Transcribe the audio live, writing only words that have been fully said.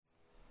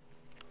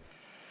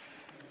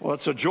Well,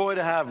 it's a joy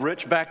to have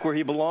Rich back where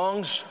he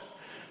belongs.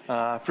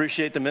 I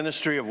appreciate the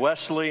ministry of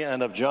Wesley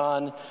and of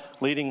John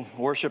leading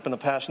worship in the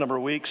past number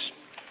of weeks.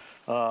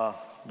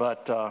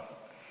 But I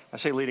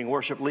say leading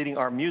worship, leading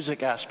our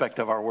music aspect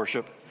of our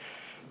worship.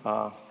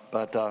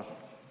 But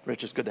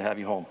Rich, it's good to have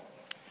you home.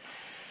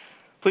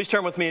 Please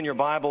turn with me in your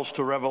Bibles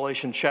to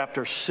Revelation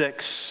chapter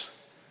 6.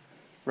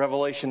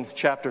 Revelation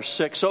chapter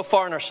 6. So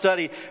far in our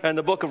study in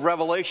the book of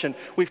Revelation,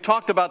 we've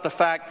talked about the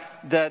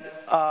fact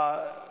that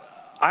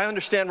I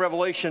understand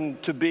Revelation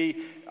to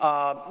be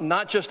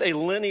not just a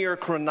linear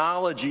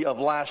chronology of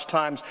last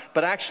times,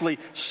 but actually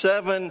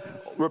 7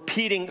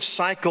 repeating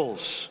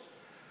cycles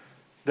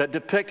that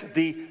depict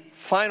the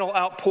final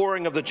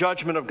outpouring of the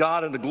judgment of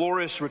God and the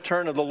glorious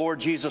return of the Lord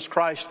Jesus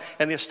Christ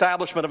and the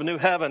establishment of a new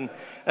heaven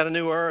and a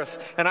new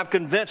earth. And I'm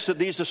convinced that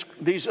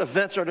these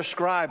events are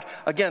described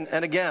again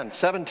and again,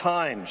 7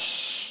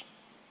 times,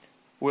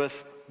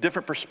 with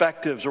different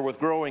perspectives or with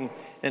growing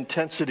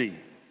intensity.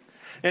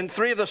 In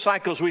 3 of the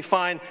cycles, we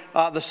find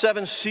the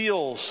 7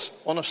 seals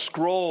on a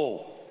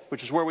scroll,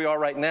 which is where we are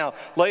right now.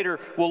 Later,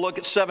 we'll look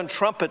at 7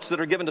 trumpets that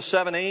are given to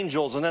 7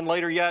 angels, and then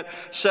later yet,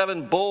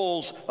 7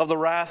 bowls of the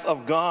wrath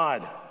of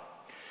God.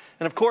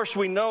 And of course,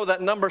 we know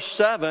that number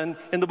 7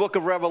 in the book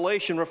of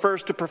Revelation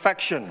refers to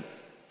perfection.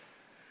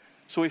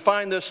 So we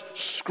find this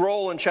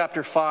scroll in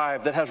chapter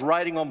 5 that has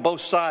writing on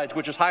both sides,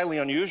 which is highly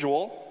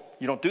unusual.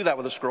 You don't do that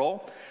with a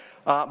scroll.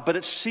 But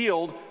it's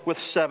sealed with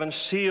 7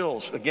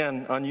 seals.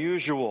 Again,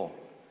 unusual.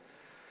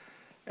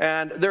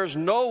 And there's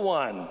no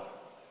one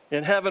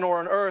in heaven or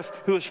on earth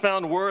who is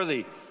found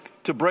worthy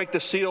to break the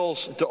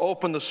seals, to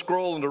open the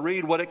scroll, and to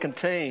read what it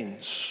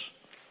contains.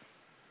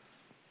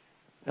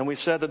 And we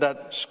said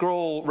that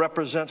scroll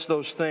represents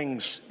those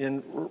things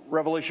in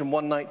Revelation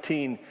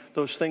 1:19,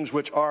 those things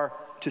which are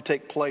to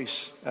take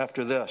place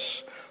after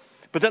this.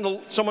 But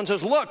then someone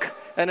says, look,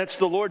 and it's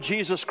the Lord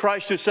Jesus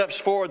Christ who steps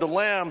forward, the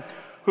Lamb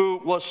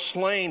who was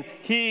slain.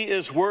 He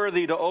is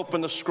worthy to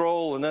open the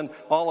scroll, and then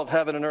all of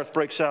heaven and earth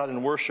breaks out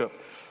in worship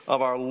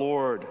of our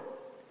Lord.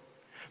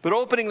 But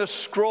opening the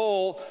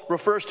scroll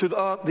refers to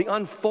the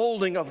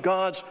unfolding of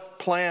God's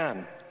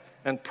plan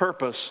and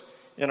purpose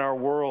in our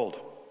world.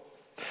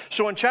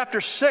 So in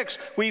chapter 6,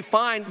 we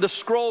find the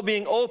scroll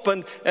being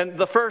opened, and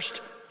the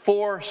first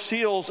 4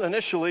 seals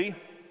initially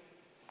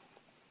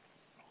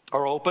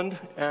are opened.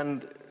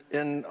 And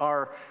in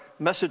our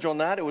message on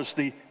that,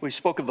 we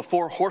spoke of the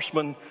 4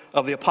 horsemen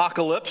of the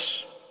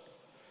apocalypse: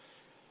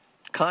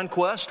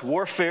 conquest,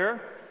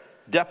 warfare,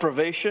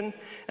 deprivation,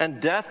 and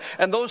death.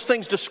 And those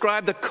things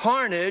describe the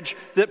carnage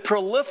that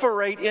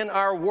proliferate in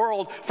our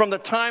world from the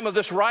time of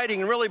this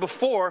writing, and really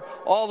before,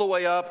 all the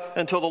way up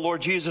until the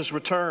Lord Jesus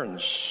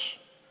returns.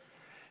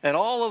 And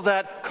all of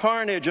that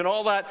carnage and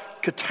all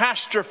that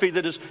catastrophe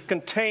that is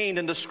contained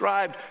and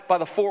described by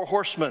the 4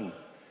 horsemen,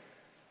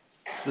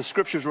 the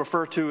scriptures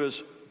refer to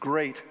as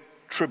great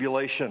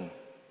tribulation.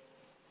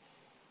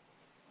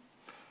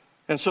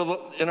 And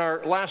so in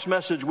our last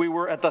message, we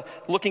were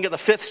looking at the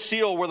 5th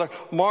seal, where the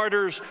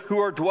martyrs who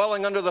are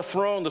dwelling under the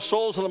throne, the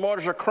souls of the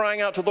martyrs, are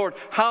crying out to the Lord,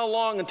 how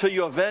long until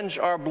you avenge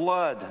our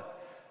blood?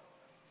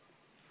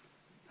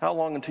 How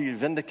long until you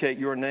vindicate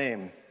your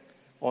name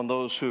on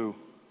those who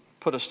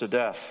put us to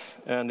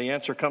death? And the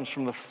answer comes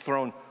from the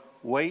throne: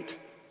 wait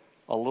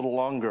a little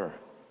longer.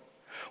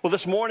 Well,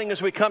 this morning,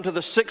 as we come to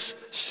the 6th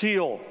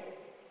seal,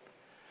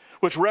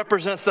 which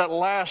represents that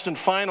last and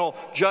final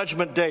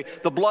judgment day,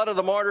 the blood of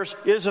the martyrs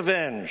is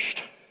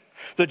avenged.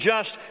 The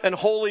just and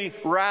holy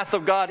wrath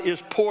of God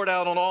is poured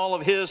out on all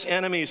of his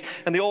enemies,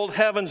 and the old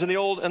heavens and the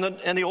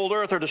old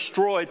earth are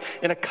destroyed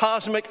in a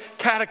cosmic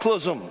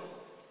cataclysm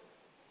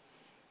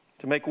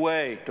to make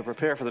way, to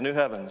prepare for the new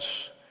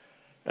heavens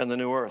and the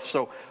new earth.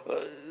 So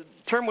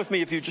turn with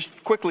me, if you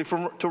just quickly,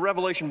 to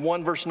Revelation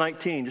 1 verse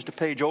 19, just a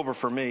page over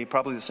for me,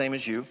 probably the same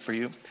as for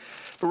you.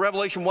 But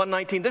Revelation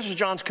 1:19, this is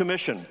John's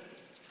commission.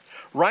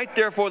 Write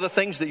therefore the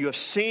things that you have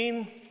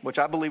seen, which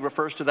I believe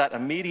refers to that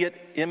immediate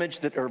image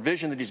or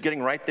vision that he's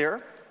getting right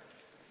there.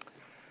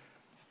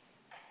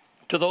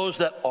 To those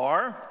that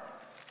are,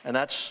 and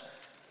that's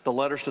the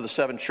letters to the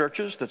 7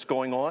 churches that's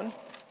going on.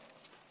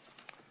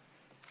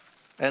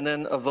 And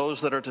then of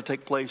those that are to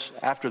take place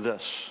after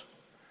this.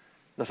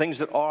 The things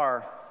that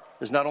are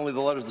is not only the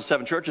letters to the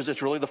 7 churches,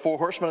 it's really the 4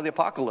 horsemen of the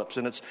apocalypse.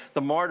 And it's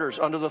the martyrs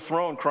under the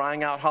throne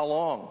crying out, how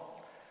long?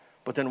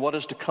 But then what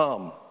is to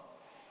come?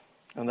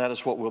 And that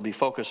is what we'll be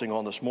focusing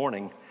on this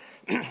morning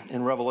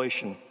in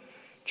Revelation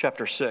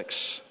chapter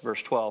 6,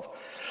 verse 12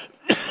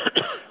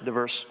 to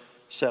verse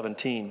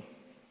 17.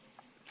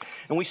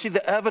 And we see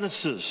the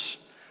evidences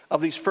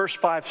of these first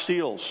 5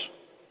 seals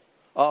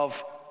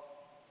of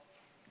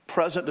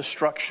present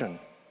destruction,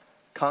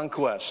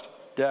 conquest,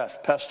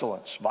 death,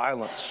 pestilence,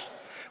 violence.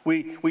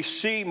 We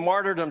see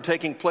martyrdom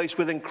taking place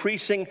with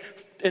increasing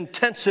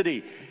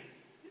intensity,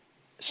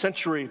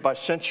 century by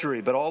century,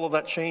 but all of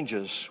that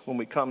changes when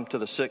we come to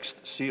the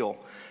 6th seal,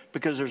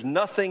 because there's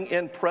nothing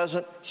in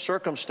present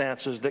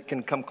circumstances that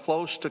can come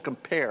close to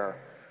compare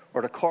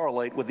or to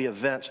correlate with the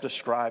events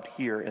described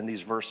here in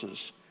these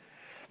verses.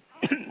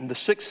 The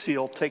 6th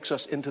seal takes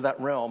us into that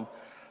realm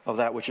of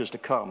that which is to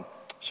come.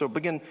 So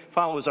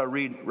follow as I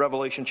read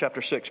Revelation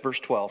chapter 6, verse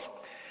 12.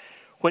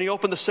 When he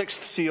opened the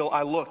sixth seal,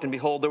 I looked, and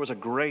behold, there was a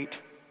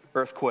great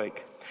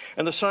earthquake.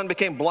 And the sun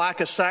became black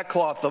as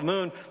sackcloth.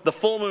 The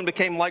full moon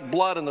became like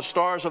blood, and the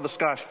stars of the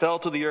sky fell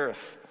to the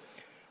earth,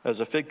 as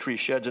a fig tree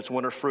sheds its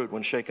winter fruit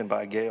when shaken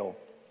by a gale.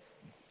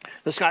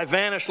 The sky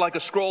vanished like a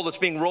scroll that's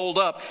being rolled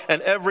up,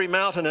 and every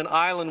mountain and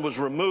island was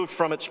removed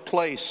from its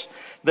place.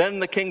 Then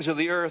the kings of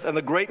the earth and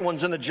the great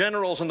ones and the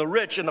generals and the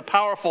rich and the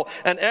powerful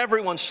and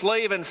everyone,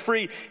 slave and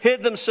free,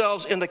 hid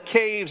themselves in the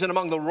caves and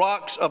among the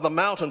rocks of the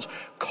mountains,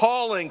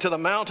 calling to the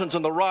mountains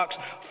and the rocks,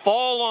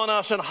 fall on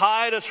us and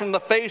hide us from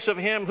the face of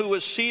him who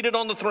is seated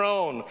on the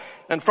throne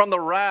and from the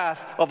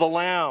wrath of the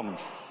Lamb.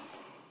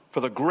 For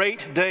the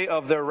great day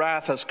of their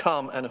wrath has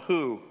come, and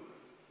who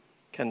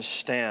can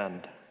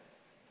stand?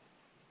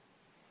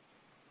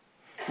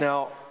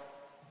 Now,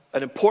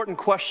 an important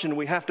question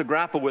we have to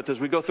grapple with as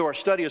we go through our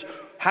study is,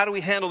 how do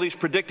we handle these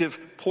predictive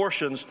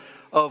portions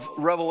of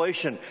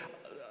Revelation?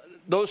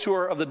 Those who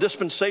are of the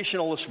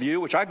dispensationalist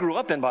view, which I grew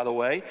up in, by the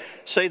way,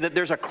 say that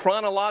there's a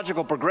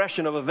chronological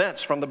progression of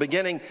events from the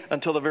beginning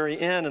until the very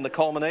end, and the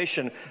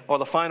culmination or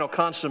the final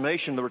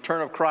consummation, the return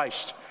of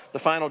Christ, the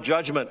final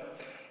judgment,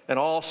 and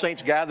all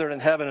saints gathered in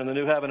heaven and the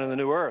new heaven and the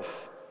new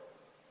earth.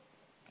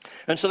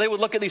 And so they would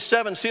look at these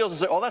seven seals and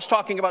say, oh, that's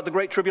talking about the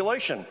Great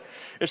Tribulation.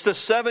 It's the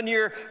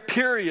 7-year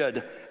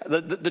period.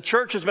 The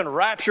church has been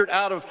raptured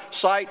out of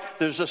sight.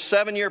 There's a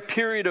 7-year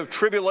period of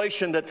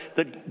tribulation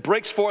that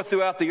breaks forth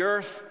throughout the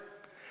earth.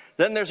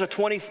 Then there's a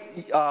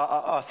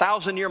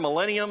 1,000-year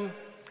millennium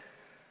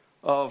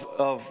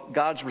of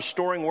God's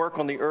restoring work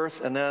on the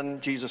earth, and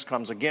then Jesus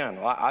comes again.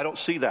 I don't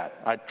see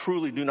that. I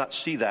truly do not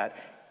see that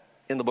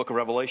in the book of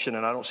Revelation,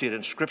 and I don't see it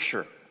in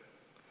Scripture.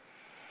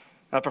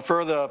 I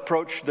prefer the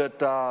approach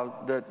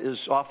that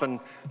is often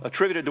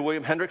attributed to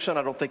William Hendrickson.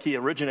 I don't think he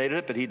originated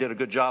it, but he did a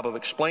good job of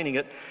explaining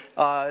it.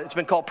 It's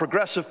been called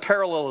progressive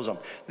parallelism.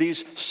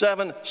 These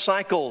 7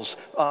 cycles,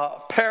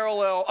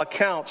 parallel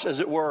accounts, as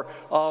it were,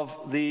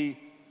 of the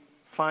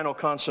final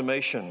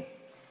consummation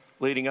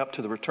leading up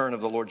to the return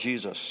of the Lord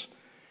Jesus,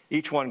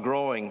 each one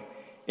growing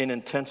in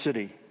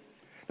intensity.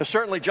 Now,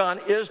 certainly John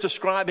is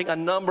describing a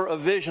number of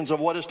visions of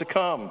what is to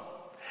come.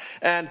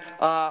 And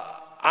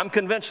I'm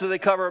convinced that they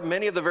cover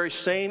many of the very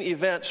same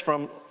events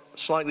from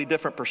slightly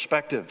different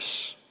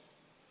perspectives.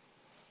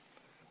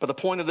 But the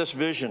point of this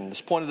vision,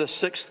 this point of this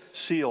sixth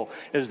seal,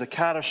 is the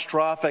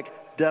catastrophic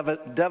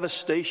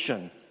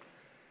devastation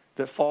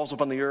that falls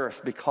upon the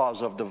earth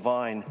because of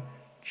divine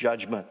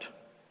judgment.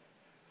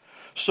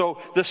 So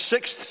the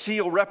sixth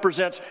seal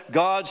represents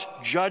God's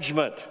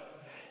judgment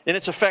in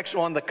its effects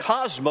on the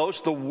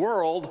cosmos, the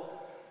world,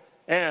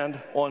 and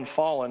on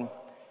fallen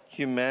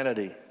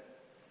humanity.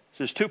 So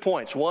there's 2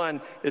 points.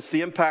 One, it's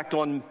the impact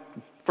on,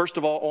 first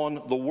of all,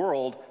 on the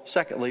world.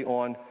 Secondly,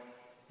 on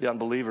the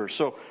unbelievers.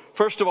 So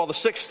first of all, the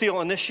sixth seal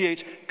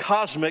initiates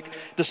cosmic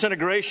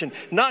disintegration.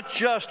 Not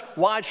just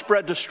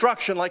widespread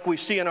destruction like we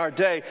see in our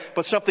day,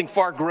 but something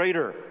far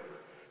greater.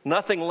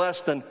 Nothing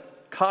less than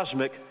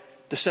cosmic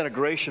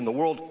disintegration. The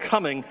world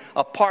coming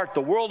apart.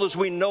 The world as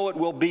we know it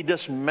will be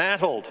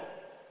dismantled.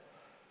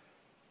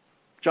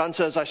 John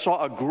says, I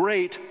saw a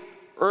great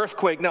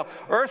earthquake. Now,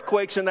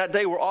 earthquakes in that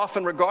day were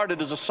often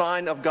regarded as a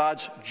sign of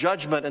God's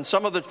judgment, and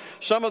some of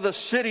the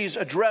cities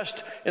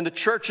addressed in the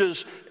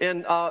churches in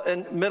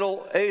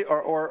Middle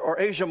or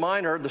Asia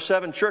Minor, the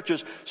 7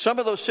 churches, some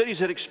of those cities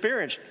had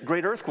experienced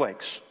great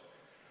earthquakes,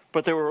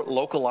 but they were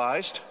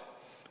localized,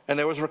 and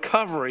there was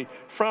recovery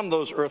from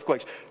those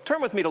earthquakes.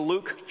 Turn with me to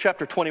Luke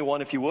chapter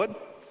 21, if you would.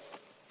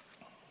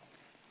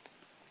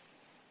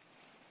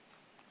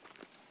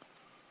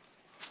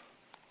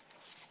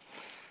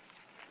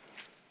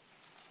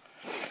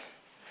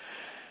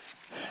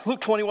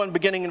 Luke 21,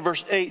 beginning in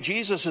verse 8,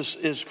 Jesus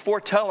is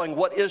foretelling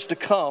what is to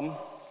come.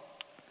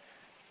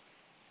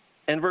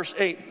 In verse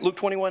 8, Luke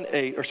 21,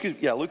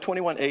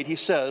 8, he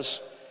says,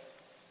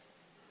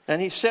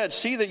 and he said,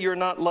 see that you're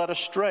not led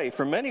astray,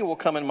 for many will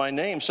come in my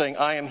name, saying,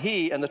 I am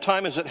he, and the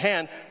time is at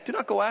hand. Do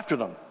not go after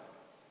them.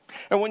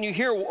 And when you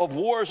hear of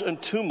wars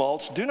and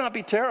tumults, do not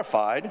be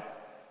terrified,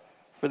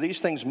 for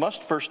these things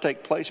must first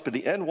take place, but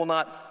the end will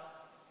not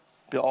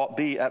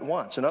be at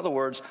once. In other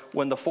words,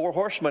 when the 4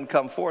 horsemen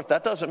come forth,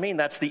 that doesn't mean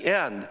that's the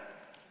end.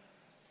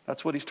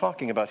 That's what he's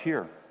talking about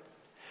here.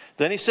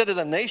 Then he said that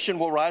a nation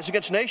will rise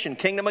against nation,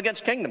 kingdom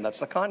against kingdom. That's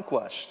the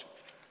conquest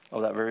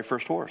of that very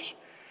first horse.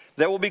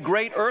 There will be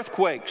great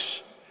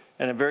earthquakes,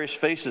 and in various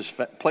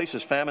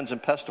places famines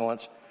and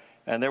pestilence,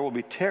 and there will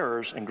be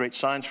terrors and great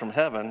signs from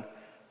heaven.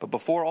 But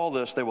before all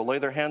this, they will lay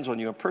their hands on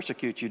you and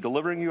persecute you,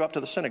 delivering you up to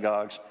the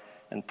synagogues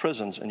and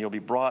prisons, and you'll be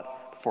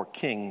brought before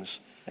kings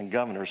and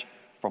governors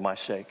for my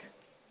sake.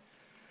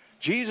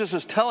 Jesus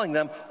is telling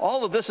them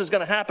all of this is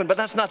going to happen, but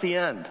that's not the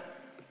end.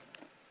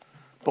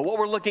 But what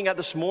we're looking at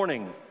this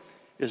morning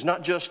is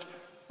not just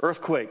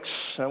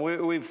earthquakes. And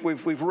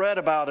we've read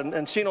about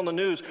and seen on the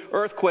news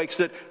earthquakes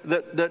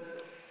that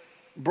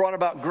brought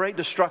about great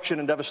destruction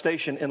and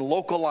devastation in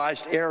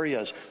localized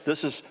areas.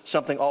 This is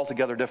something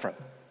altogether different.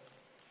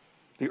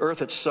 The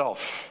earth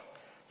itself,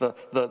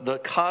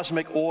 The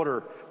cosmic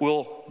order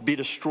will be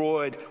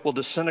destroyed, will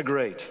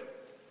disintegrate.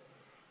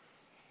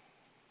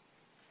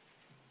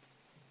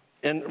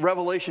 In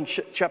Revelation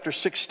chapter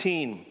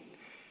 16,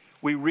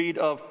 we read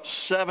of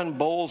 7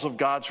 bowls of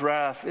God's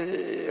wrath.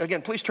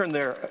 Again, please turn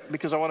there,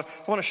 because I want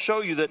to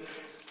show you that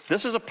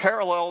this is a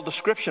parallel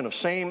description of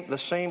the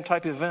same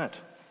type of event,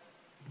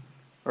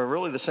 or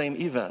really the same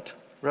event.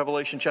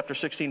 Revelation chapter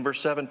 16,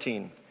 verse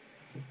 17.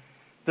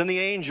 Then the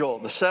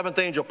 7th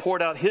angel,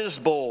 poured out his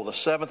bowl, the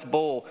 7th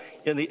bowl,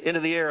 into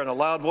the air, and a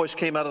loud voice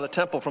came out of the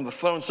temple from the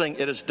throne saying,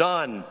 "It is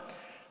done."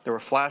 There were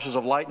flashes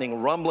of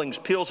lightning, rumblings,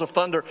 peals of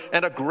thunder,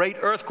 and a great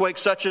earthquake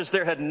such as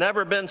there had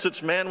never been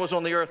since man was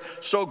on the earth.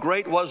 So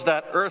great was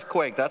that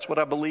earthquake. That's what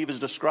I believe is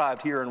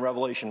described here in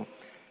Revelation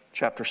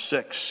chapter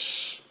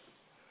 6.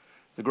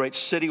 The great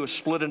city was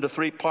split into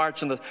 3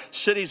 parts, and the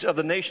cities of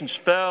the nations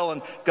fell,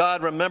 and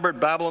God remembered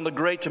Babylon the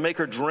Great to make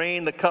her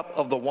drain the cup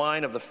of the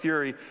wine of the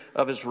fury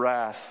of his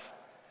wrath.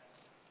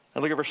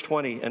 And look at verse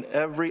 20. And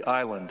every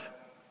island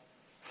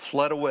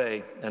fled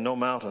away, and no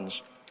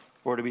mountains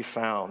were to be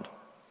found.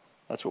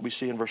 That's what we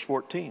see in verse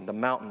 14. The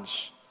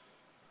mountains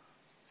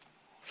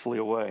flee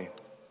away.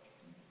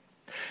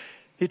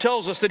 He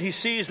tells us that he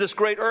sees this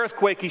great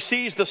earthquake. He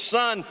sees the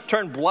sun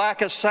turn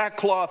black as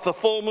sackcloth. The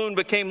full moon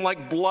became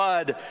like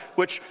blood,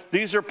 which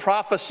these are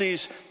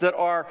prophecies that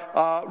are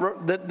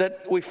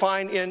that we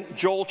find in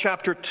Joel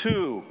chapter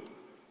 2,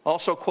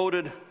 also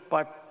quoted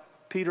by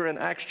Peter in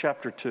Acts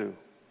chapter 2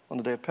 on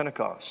the day of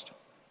Pentecost.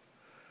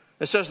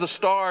 It says the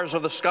stars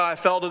of the sky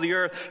fell to the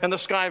earth, and the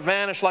sky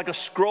vanished like a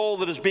scroll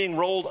that is being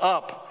rolled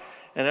up,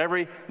 and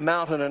every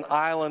mountain and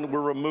island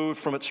were removed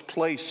from its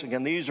place.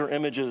 Again, these are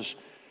images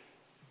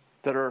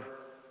that are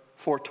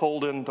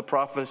foretold in the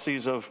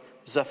prophecies of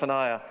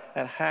Zephaniah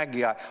and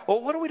Haggai.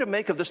 Well, what are we to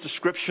make of this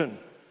description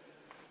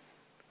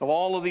of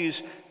all of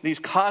these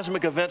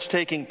cosmic events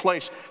taking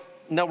place?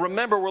 Now,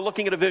 remember, we're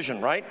looking at a vision,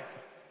 right?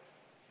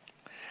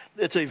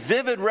 It's a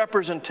vivid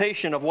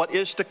representation of what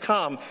is to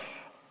come.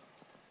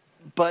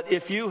 But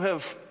if you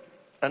have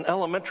an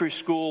elementary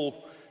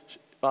school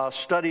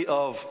study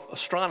of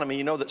astronomy,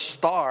 you know that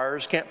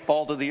stars can't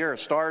fall to the earth.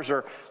 Stars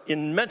are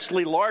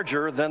immensely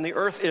larger than the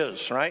earth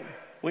is, right?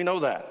 We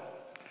know that.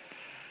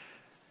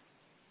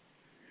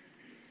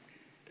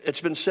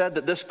 It's been said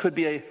that this could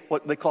be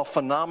what they call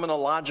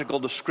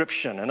phenomenological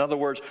description. In other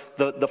words,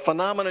 the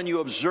phenomenon you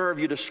observe,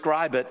 you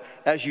describe it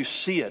as you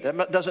see it.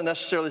 It doesn't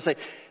necessarily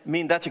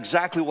mean that's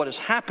exactly what is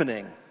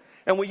happening.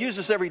 And we use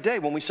this every day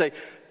when we say,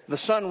 the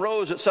sun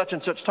rose at such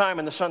and such time,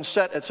 and the sun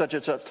set at such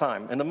and such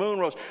time, and the moon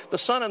rose. The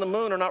sun and the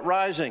moon are not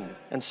rising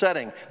and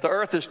setting. The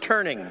earth is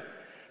turning.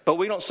 But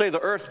we don't say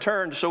the earth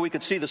turned so we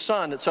could see the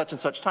sun at such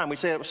and such time. We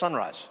say it was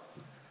sunrise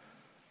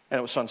and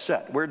it was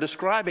sunset. We're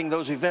describing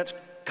those events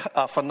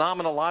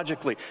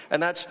phenomenologically,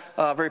 and that's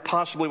very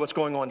possibly what's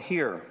going on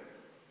here.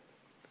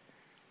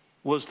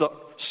 Was the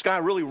sky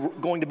really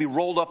going to be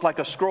rolled up like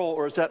a scroll,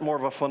 or is that more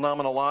of a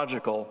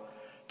phenomenological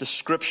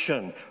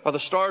description? Are the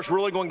stars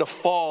really going to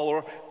fall,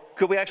 or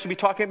could we actually be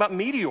talking about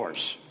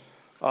meteors?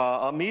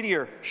 A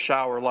meteor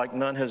shower like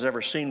none has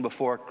ever seen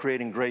before,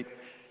 creating great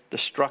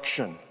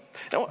destruction.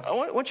 Now,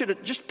 I want you to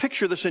just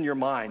picture this in your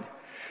mind,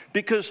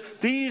 because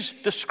these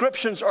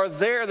descriptions are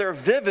there. They're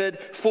vivid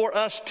for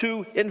us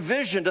to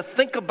envision, to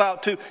think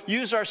about, to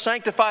use our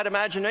sanctified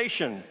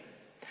imagination.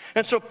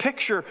 And so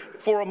picture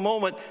for a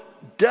moment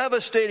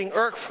devastating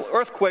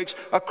earthquakes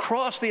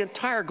across the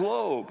entire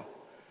globe,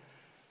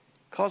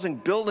 causing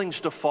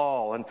buildings to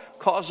fall and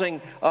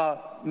causing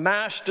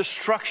mass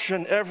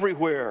destruction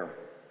everywhere.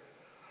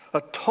 A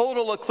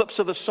total eclipse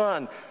of the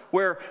sun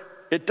where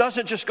it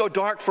doesn't just go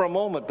dark for a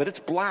moment, but it's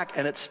black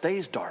and it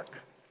stays dark.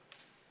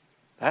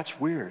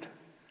 That's weird.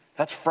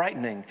 That's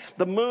frightening.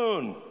 The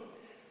moon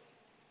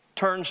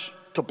turns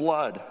to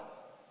blood.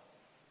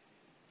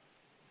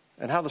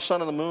 And how the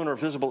sun and the moon are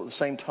visible at the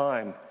same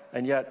time,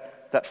 and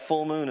yet that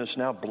full moon is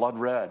now blood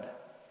red.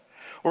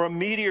 Or a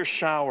meteor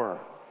shower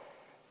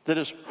that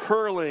is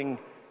hurling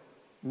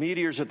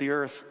meteors at the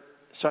earth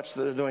such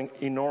that they're doing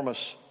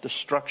enormous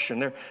destruction.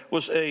 There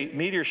was a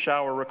meteor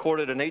shower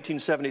recorded in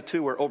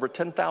 1872 where over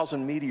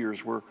 10,000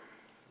 meteors were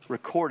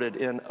recorded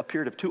in a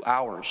period of 2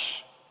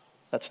 hours.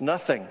 That's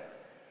nothing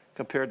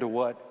compared to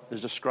what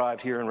is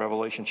described here in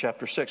Revelation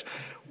chapter 6.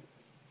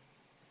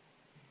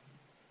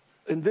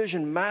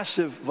 Envision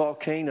massive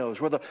volcanoes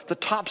where the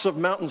tops of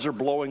mountains are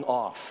blowing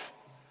off,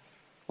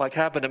 like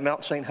happened at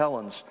Mount St.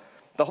 Helens.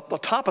 The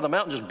top of the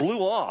mountain just blew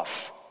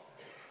off.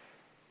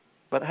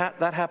 But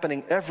that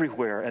happening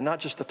everywhere, and not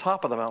just the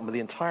top of the mountain, but the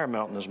entire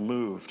mountain is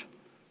moved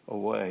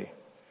away.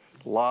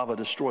 Lava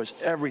destroys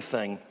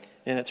everything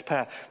in its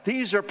path.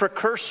 These are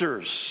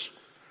precursors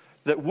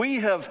that we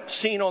have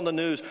seen on the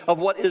news of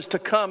what is to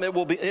come. It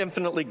will be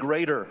infinitely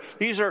greater.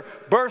 These are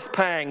birth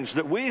pangs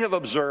that we have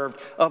observed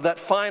of that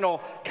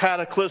final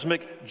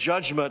cataclysmic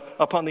judgment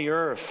upon the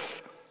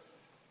earth,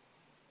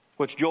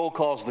 which Joel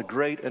calls the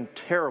great and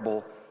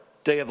terrible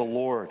day of the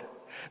Lord.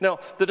 Now,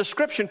 the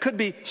description could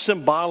be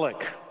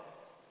symbolic.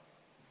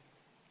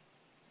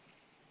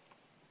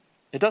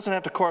 It doesn't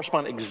have to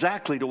correspond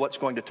exactly to what's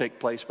going to take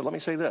place, but let me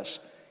say this.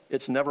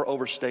 It's never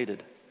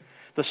overstated.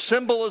 The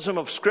symbolism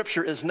of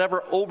Scripture is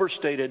never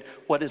overstated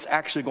what is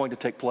actually going to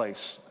take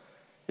place.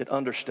 It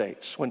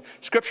understates. When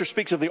Scripture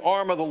speaks of the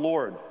arm of the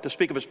Lord, to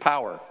speak of his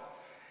power,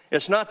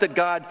 it's not that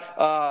God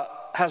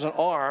has an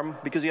arm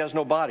because he has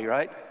no body,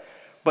 right?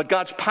 But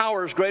God's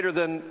power is greater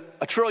than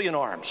 1 trillion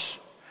arms.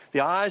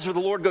 The eyes of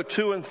the Lord go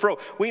to and fro.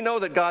 We know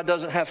that God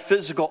doesn't have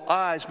physical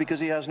eyes because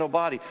he has no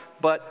body,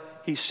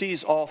 but he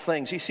sees all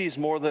things. He sees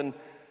more than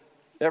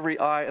every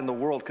eye in the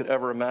world could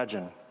ever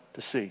imagine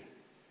to see.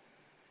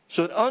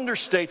 So it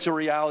understates a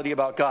reality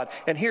about God.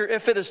 And here,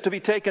 if it is to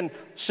be taken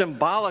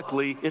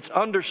symbolically, it's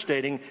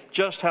understating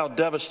just how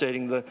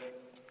devastating the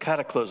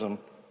cataclysm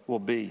will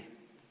be.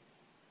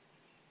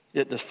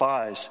 It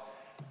defies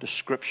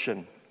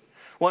description.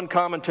 One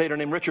commentator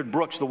named Richard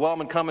Brooks, the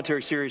Wellman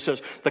Commentary series,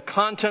 says, the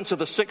contents of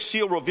the sixth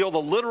seal reveal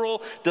the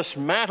literal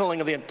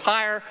dismantling of the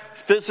entire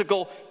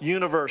physical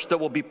universe that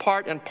will be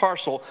part and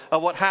parcel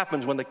of what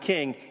happens when the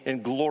King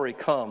in glory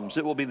comes.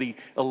 It will be the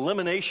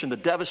elimination, the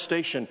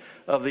devastation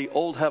of the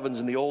old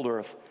heavens and the old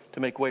earth to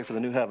make way for the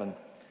new heaven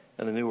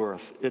and the new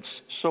earth.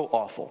 It's so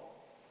awful.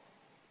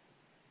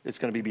 It's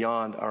going to be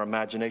beyond our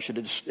imagination.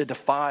 It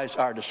defies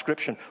our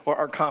description or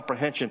our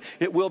comprehension.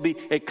 It will be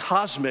a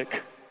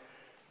cosmic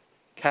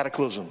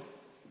cataclysm.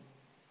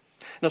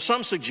 Now,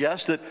 some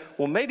suggest that,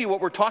 well, maybe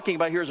what we're talking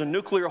about here is a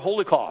nuclear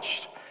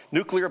holocaust.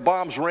 Nuclear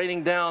bombs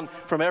raining down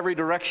from every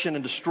direction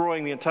and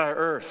destroying the entire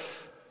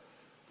earth.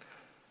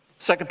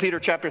 2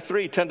 Peter chapter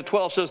 3, 10 to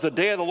 12 says, the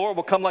day of the Lord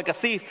will come like a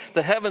thief.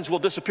 The heavens will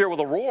disappear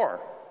with a roar.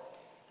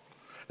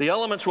 The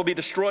elements will be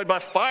destroyed by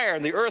fire,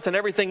 and the earth and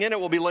everything in it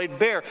will be laid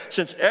bare.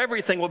 Since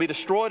everything will be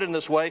destroyed in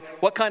this way,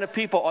 what kind of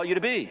people ought you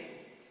to be?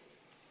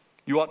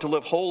 You ought to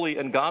live holy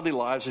and godly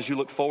lives as you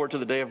look forward to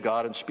the day of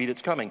God and speed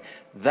its coming.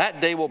 That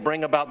day will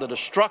bring about the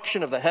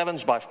destruction of the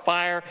heavens by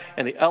fire,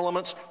 and the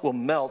elements will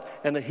melt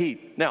in the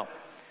heat. Now,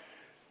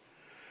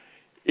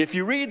 if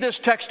you read this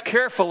text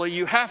carefully,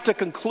 you have to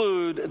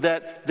conclude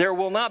that there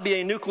will not be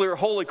a nuclear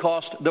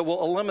holocaust that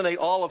will eliminate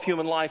all of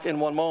human life in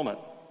one moment.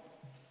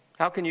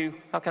 How can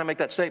I make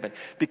that statement?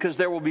 Because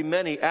there will be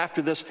many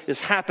after this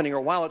is happening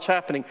or while it's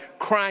happening,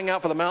 crying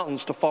out for the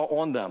mountains to fall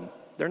on them.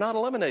 They're not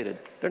eliminated.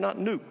 They're not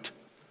nuked.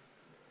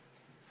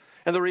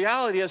 And the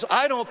reality is,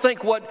 I don't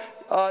think what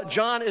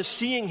John is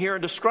seeing here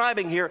and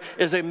describing here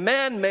is a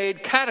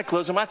man-made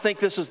cataclysm. I think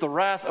this is the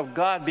wrath of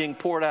God being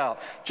poured out.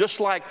 Just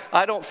like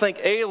I don't think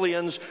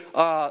aliens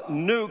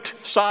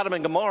nuked Sodom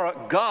and Gomorrah,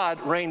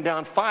 God rained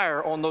down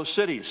fire on those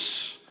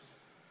cities.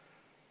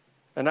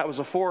 And that was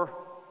a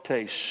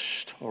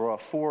foretaste or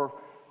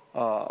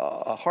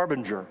a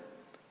harbinger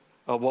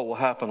of what will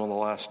happen on the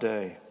last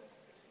day.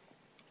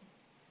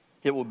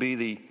 It will be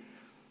the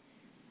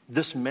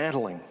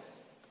dismantling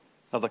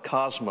of the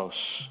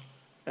cosmos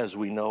as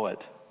we know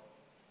it.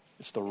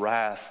 It's the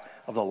wrath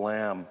of the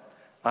Lamb.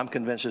 I'm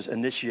convinced is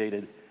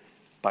initiated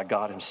by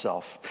God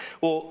himself.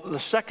 Well, the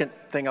second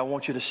thing I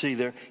want you to see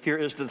here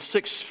is the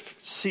sixth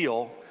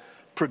seal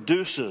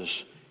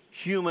produces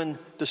human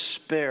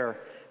despair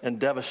and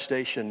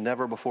devastation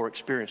never before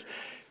experienced.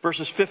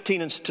 Verses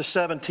 15 to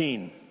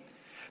 17.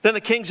 Then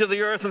the kings of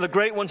the earth and the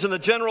great ones and the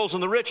generals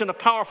and the rich and the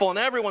powerful and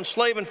everyone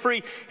slave and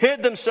free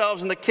hid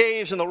themselves in the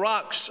caves and the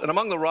rocks and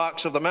among the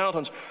rocks of the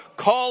mountains,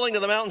 calling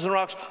to the mountains and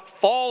rocks,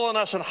 fall on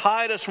us and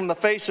hide us from the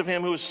face of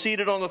him who is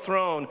seated on the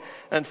throne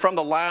and from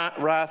the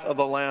wrath of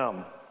the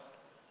Lamb.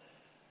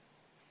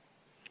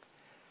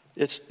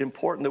 It's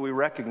important that we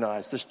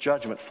recognize this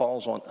judgment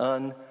falls on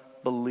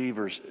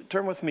unbelievers.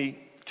 Turn with me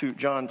to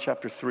John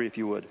chapter 3, if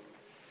you would.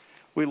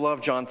 We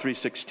love John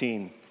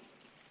 3:16.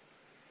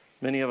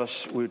 Many of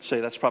us would say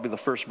that's probably the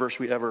first verse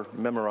we ever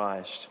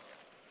memorized.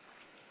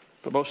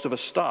 But most of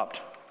us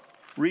stopped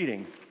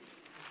reading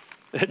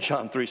at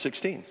John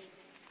 3:16.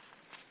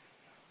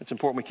 It's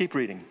important we keep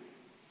reading.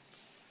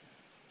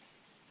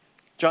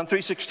 John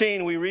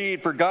 3:16 we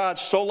read, for God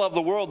so loved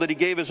the world that he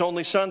gave his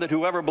only son, that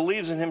whoever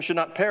believes in him should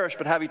not perish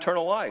but have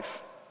eternal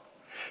life.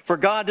 For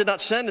God did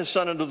not send his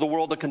son into the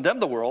world to condemn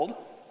the world,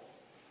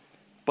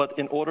 but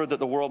in order that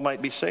the world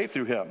might be saved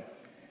through him.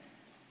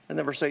 And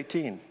then verse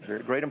 18,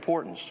 very great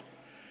importance.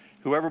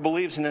 Whoever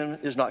believes in him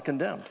is not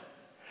condemned.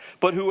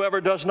 But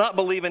whoever does not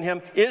believe in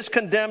him is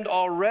condemned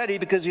already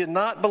because he had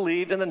not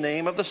believed in the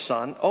name of the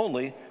Son,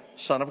 only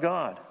Son of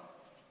God.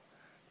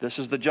 This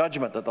is the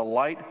judgment, that the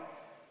light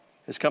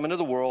has come into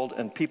the world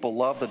and people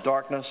love the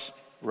darkness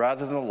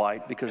rather than the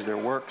light because their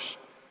works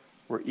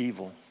were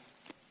evil.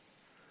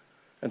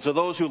 And so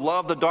those who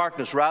love the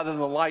darkness rather than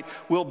the light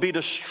will be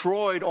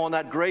destroyed on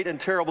that great and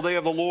terrible day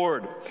of the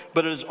Lord.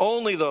 But it is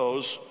only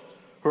those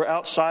who are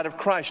outside of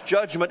Christ.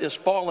 Judgment is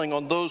falling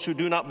on those who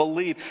do not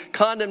believe.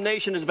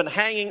 Condemnation has been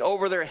hanging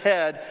over their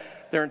head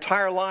their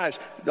entire lives.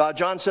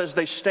 John says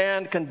they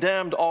stand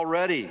condemned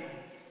already.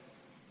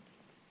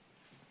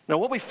 Now,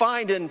 what we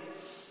find in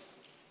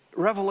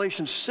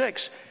Revelation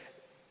 6,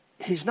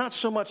 he's not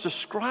so much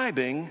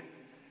describing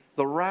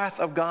the wrath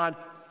of God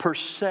per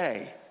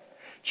se.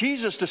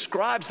 Jesus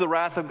describes the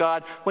wrath of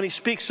God when he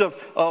speaks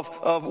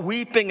of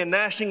weeping and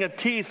gnashing of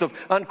teeth, of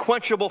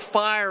unquenchable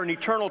fire and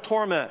eternal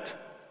torment.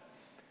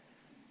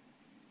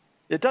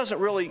 It doesn't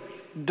really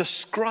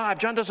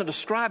John doesn't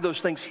describe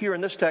those things here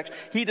in this text.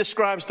 He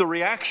describes the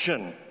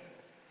reaction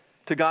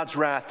to God's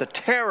wrath, the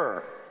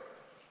terror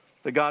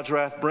that God's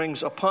wrath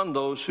brings upon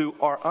those who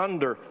are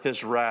under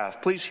his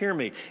wrath. Please hear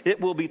me. It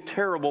will be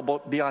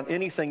terrible beyond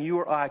anything you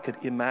or I could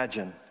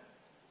imagine.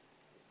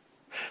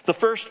 The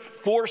first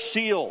 4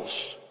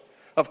 seals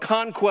of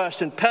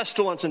conquest and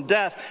pestilence and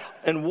death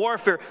and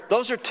warfare,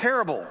 those are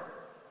terrible.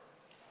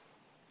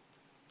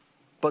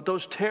 But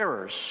those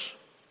terrors,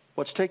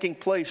 what's taking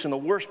place in the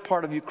worst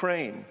part of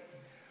Ukraine,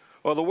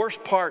 or the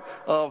worst part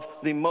of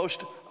the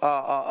most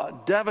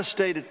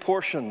devastated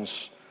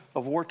portions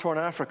of war-torn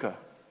Africa,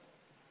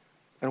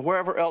 and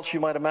wherever else you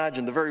might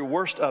imagine, the very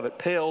worst of it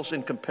pales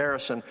in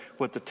comparison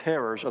with the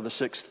terrors of the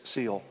 6th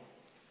seal.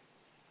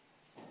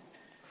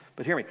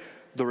 But hear me,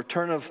 the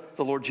return of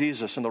the Lord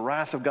Jesus and the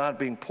wrath of God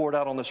being poured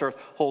out on this earth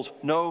holds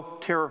no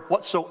terror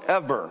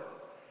whatsoever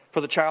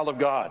for the child of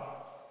God.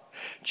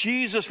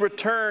 Jesus'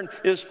 return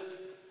is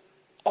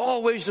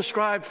always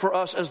described for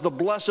us as the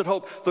blessed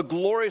hope, the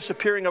glorious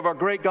appearing of our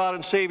great God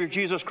and Savior,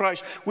 Jesus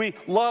Christ. We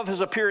love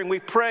his appearing. We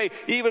pray,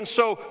 even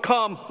so,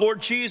 come,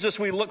 Lord Jesus.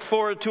 We look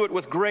forward to it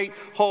with great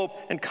hope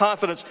and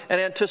confidence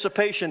and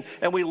anticipation,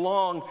 and we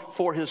long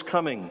for his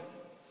coming.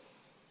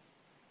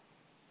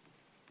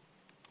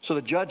 So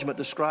the judgment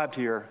described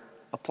here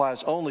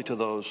applies only to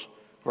those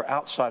who are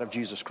outside of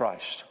Jesus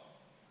Christ,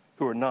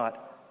 who are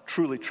not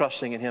truly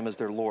trusting in him as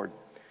their Lord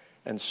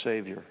and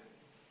Savior.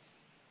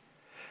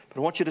 But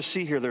I want you to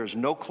see here there is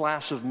no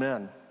class of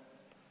men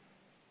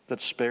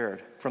that's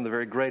spared, from the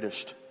very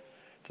greatest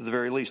to the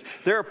very least.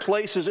 There are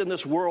places in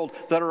this world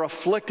that are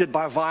afflicted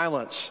by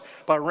violence,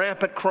 by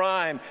rampant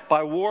crime,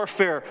 by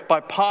warfare,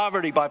 by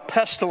poverty, by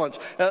pestilence.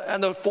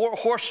 And the 4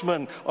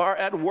 horsemen are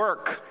at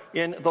work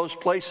in those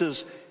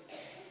places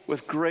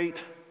with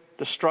great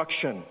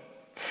destruction.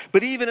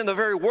 But even in the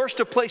very worst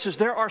of places,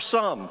 there are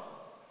some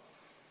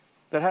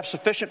that have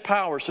sufficient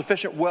power,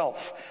 sufficient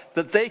wealth,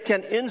 that they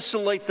can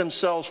insulate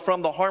themselves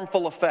from the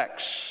harmful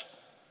effects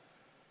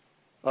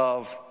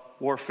of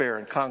warfare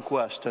and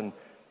conquest and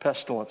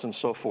pestilence and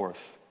so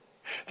forth.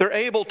 They're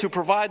able to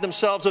provide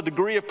themselves a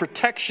degree of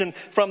protection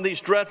from these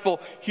dreadful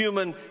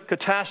human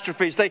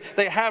catastrophes.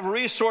 They have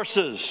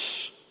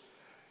resources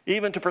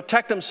even to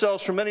protect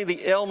themselves from many of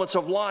the ailments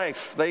of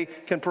life. They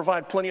can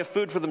provide plenty of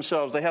food for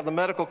themselves. They have the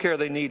medical care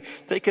they need.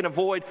 They can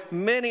avoid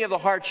many of the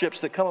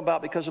hardships that come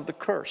about because of the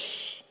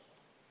curse.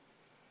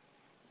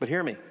 But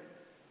hear me,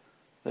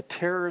 the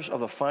terrors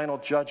of the final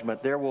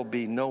judgment, there will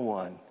be no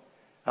one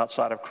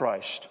outside of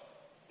Christ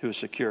who is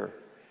secure.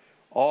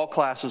 All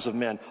classes of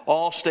men,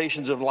 all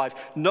stations of life,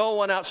 no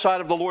one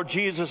outside of the Lord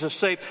Jesus is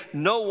safe.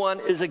 No one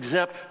is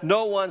exempt.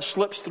 No one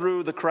slips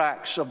through the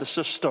cracks of the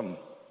system.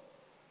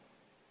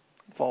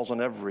 It falls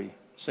on every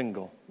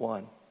single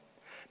one.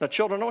 Now,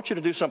 children, I want you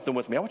to do something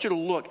with me. I want you to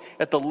look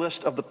at the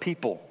list of the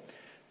people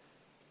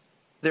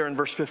there in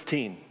verse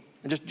 15.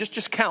 And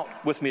just count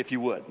with me if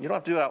you would. You don't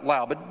have to do it out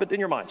loud, but in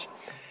your minds.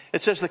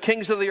 It says the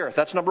kings of the earth.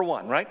 That's number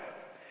 1, right?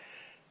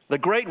 The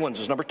great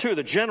ones is number 2.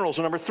 The generals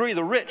are number 3.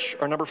 The rich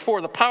are number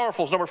 4. The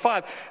powerful is number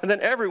 5. And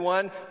then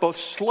everyone, both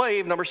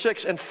slave, number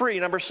 6, and free,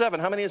 number 7.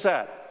 How many is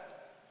that?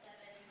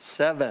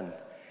 7.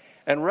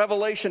 And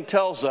Revelation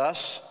tells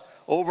us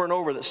over and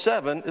over that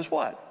 7 is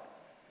what?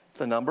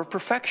 The number of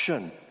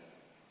perfection.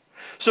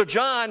 So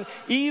John,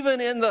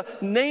 even in the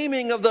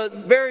naming of the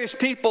various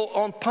people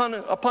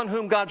upon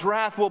whom God's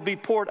wrath will be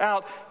poured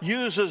out,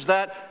 uses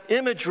that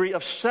imagery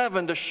of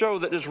 7 to show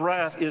that his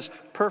wrath is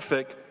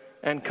perfect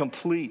and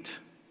complete.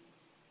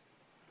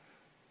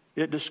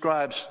 It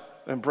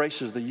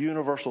embraces the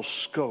universal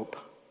scope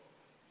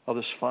of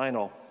this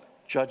final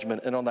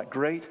judgment. And on that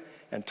great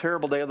and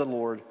terrible day of the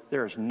Lord,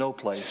 there is no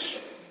place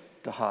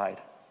to hide.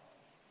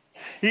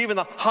 Even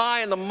the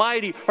high and the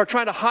mighty are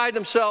trying to hide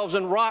themselves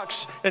in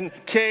rocks and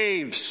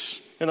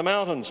caves in the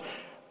mountains.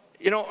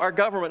 You know, our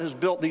government has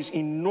built these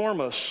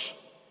enormous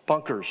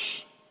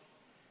bunkers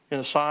in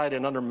the side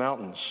and under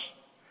mountains.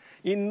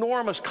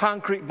 Enormous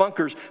concrete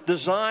bunkers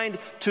designed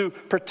to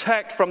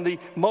protect from the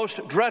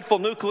most dreadful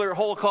nuclear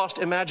holocaust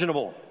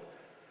imaginable.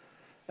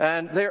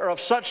 And they are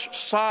of such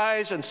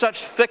size and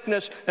such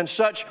thickness and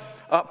such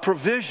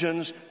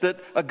provisions that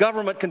a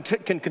government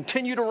can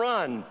continue to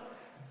run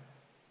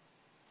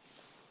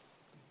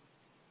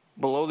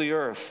below the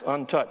earth,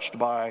 untouched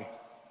by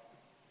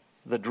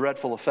the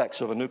dreadful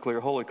effects of a nuclear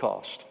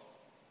holocaust.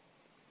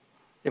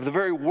 If the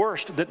very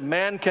worst that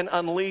man can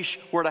unleash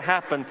were to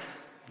happen,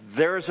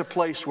 there is a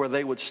place where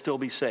they would still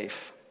be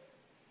safe.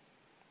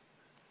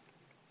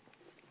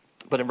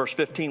 But in verse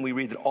 15, we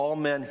read that all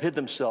men hid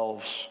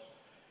themselves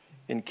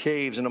in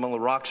caves and among the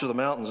rocks of the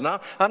mountains.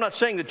 Now, I'm not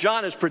saying that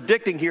John is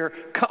predicting here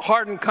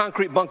hardened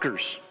concrete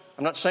bunkers.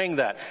 I'm not saying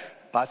that.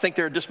 But I think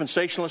there are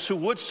dispensationalists who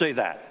would say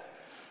that.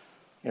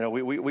 You know,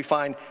 we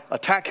find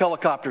attack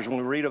helicopters when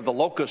we read of the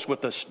locusts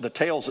with the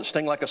tails that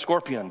sting like a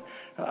scorpion.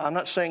 I'm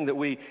not saying that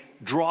we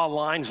draw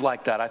lines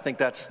like that. I think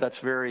that's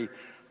very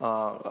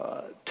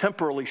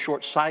temporally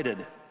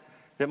short-sighted.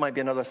 It might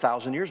be another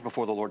 1,000 years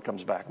before the Lord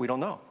comes back. We don't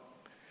know.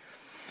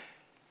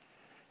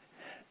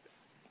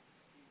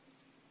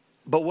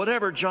 But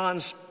whatever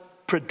John's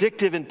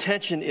predictive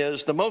intention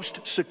is, the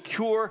most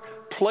secure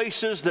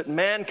places that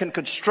man can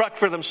construct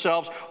for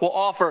themselves will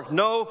offer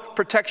no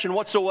protection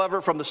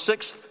whatsoever from the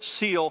sixth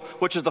seal,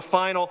 which is the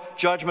final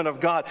judgment of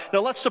God.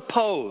 Now let's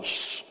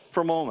suppose for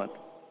a moment,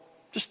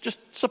 just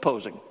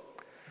supposing,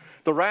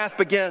 the wrath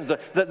begins,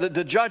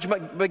 the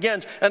judgment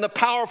begins, and the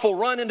powerful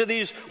run into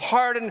these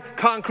hardened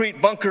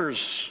concrete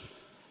bunkers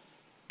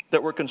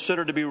that were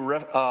considered to be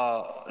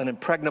an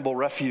impregnable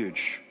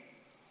refuge.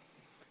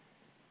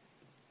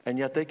 And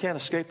yet they can't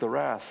escape the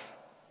wrath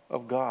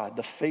of God,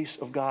 the face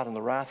of God and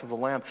the wrath of the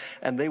Lamb.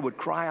 And they would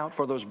cry out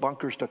for those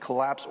bunkers to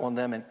collapse on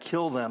them and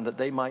kill them, that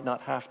they might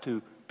not have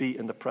to be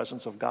in the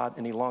presence of God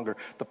any longer.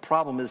 The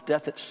problem is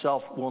death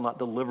itself will not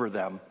deliver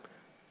them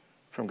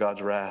from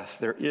God's wrath.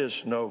 There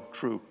is no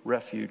true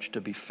refuge to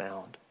be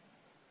found.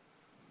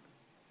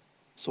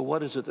 So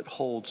what is it that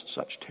holds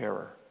such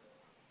terror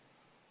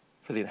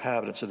for the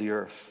inhabitants of the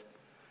earth?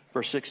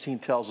 Verse 16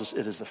 tells us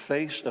it is the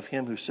face of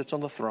him who sits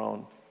on the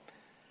throne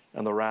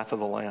and the wrath of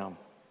the Lamb.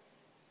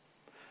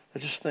 I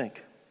just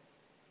think,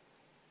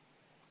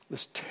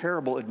 this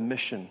terrible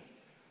admission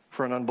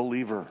for an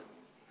unbeliever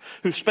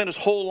who spent his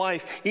whole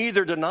life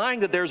either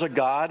denying that there's a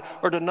God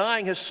or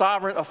denying his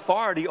sovereign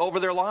authority over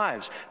their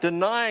lives,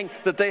 denying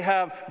that they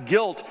have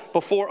guilt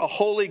before a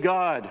holy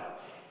God,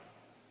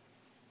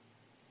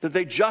 that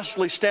they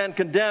justly stand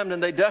condemned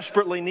and they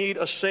desperately need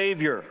a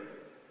Savior.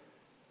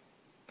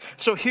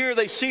 So here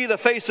they see the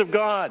face of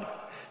God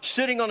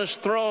sitting on his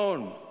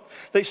throne.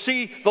 They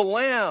see the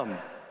Lamb,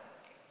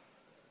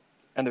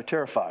 and they're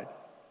terrified.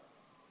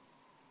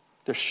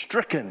 They're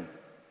stricken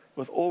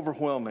with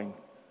overwhelming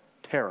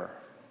terror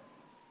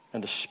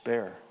and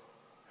despair.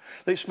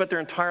 They spent their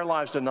entire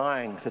lives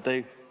denying that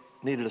they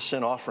needed a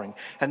sin offering.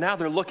 And now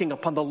they're looking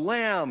upon the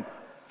Lamb,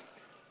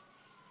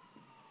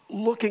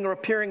 looking or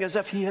appearing as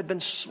if he had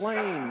been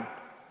slain.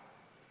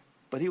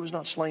 But he was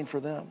not slain for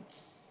them.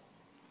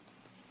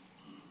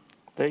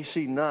 They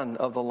see none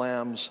of the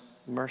Lamb's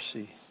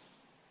mercy.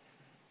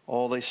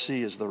 All they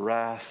see is the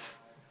wrath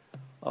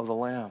of the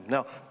Lamb.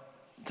 Now,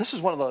 this is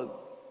one of the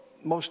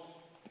most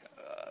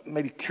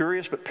maybe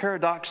curious but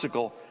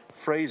paradoxical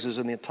phrases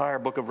in the entire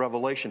book of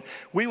Revelation.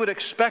 We would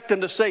expect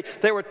them to say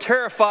they were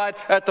terrified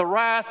at the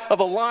wrath of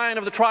the Lion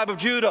of the tribe of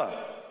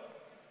Judah.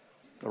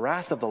 The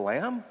wrath of the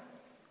Lamb?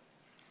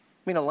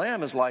 I mean, a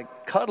lamb is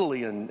like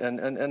cuddly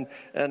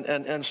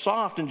and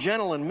soft and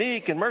gentle and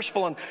meek and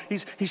merciful, and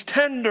he's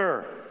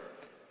tender.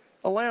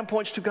 A lamb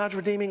points to God's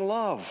redeeming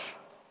love.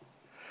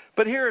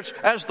 But here it's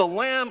as the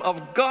Lamb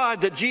of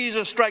God that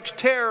Jesus strikes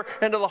terror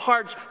into the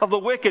hearts of the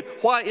wicked.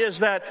 Why is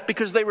that?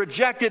 Because they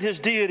rejected his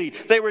deity.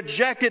 They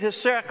rejected his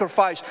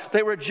sacrifice.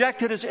 They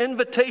rejected his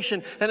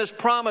invitation and his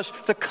promise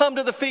to come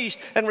to the feast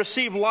and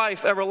receive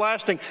life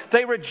everlasting.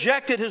 They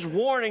rejected his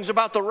warnings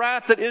about the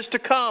wrath that is to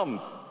come.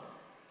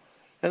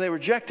 And they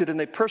rejected and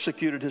they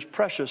persecuted his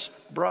precious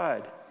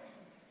bride,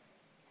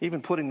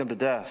 even putting them to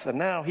death. And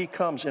now he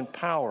comes in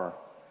power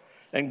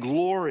and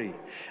glory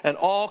and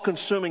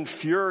all-consuming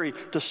fury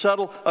to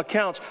settle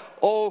accounts.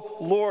 Oh,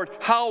 Lord,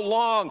 how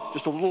long?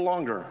 Just a little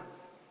longer.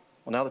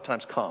 Well, now the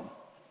time's come.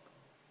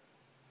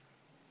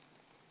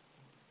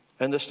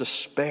 And this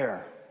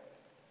despair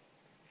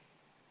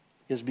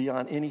is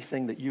beyond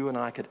anything that you and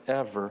I could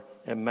ever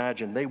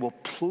imagine. They will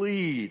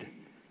plead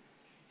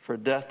for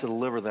death to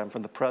deliver them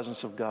from the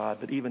presence of God,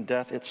 but even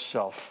death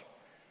itself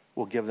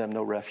will give them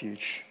no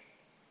refuge.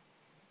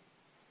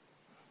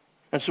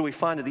 And so we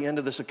find at the end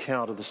of this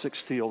account of the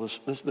sixth seal,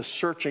 this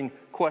searching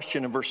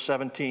question in verse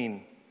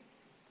 17.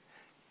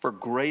 For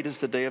great is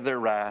the day of their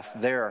wrath.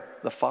 There,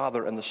 the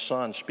Father and the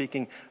Son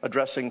speaking,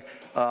 addressing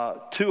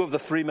two of the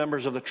three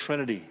members of the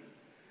Trinity.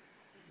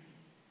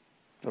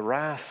 The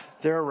wrath,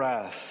 their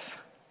wrath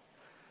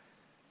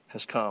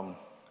has come.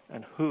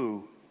 And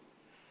who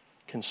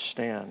can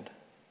stand?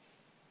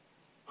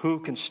 Who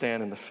can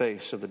stand in the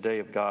face of the day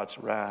of God's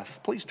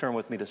wrath? Please turn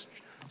with me to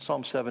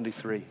Psalm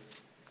 73.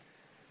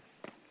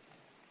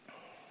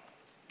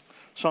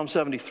 Psalm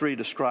 73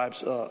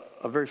 describes a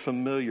very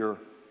familiar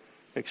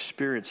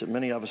experience that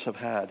many of us have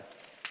had,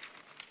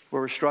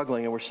 where we're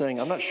struggling and we're saying,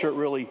 I'm not sure it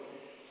really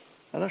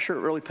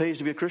pays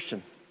to be a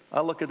Christian.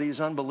 I look at these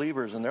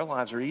unbelievers and their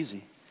lives are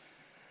easy,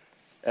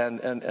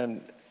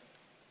 and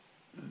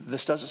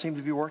this doesn't seem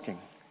to be working.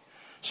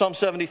 Psalm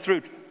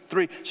 73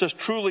 says,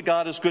 truly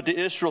God is good to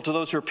Israel, to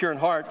those who are pure in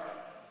heart.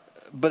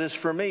 But as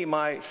for me,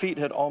 my feet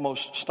had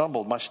almost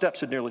stumbled. My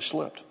steps had nearly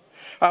slipped.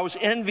 I was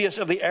envious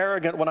of the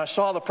arrogant when I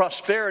saw the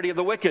prosperity of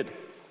the wicked.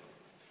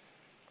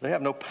 They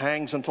have no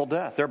pangs until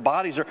death. Their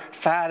bodies are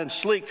fat and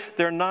sleek.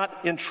 They're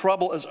not in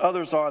trouble as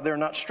others are. They're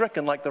not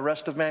stricken like the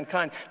rest of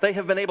mankind. They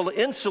have been able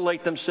to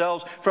insulate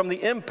themselves from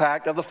the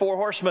impact of the four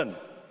horsemen.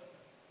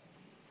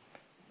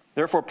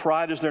 Therefore,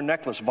 pride is their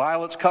necklace.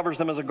 Violence covers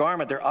them as a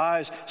garment. Their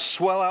eyes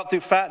swell out through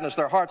fatness.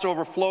 Their hearts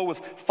overflow with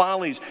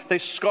follies. They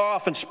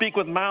scoff and speak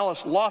with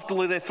malice.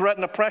 Loftily they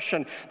threaten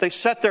oppression. They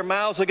set their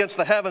mouths against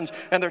the heavens,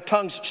 and their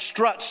tongues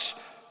struts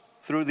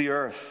through the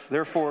earth.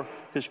 Therefore,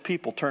 his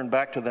people turn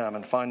back to them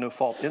and find no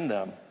fault in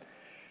them.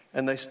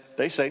 And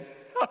they say,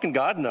 how can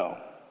God know?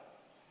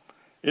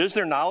 Is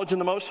there knowledge in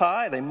the Most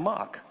High? They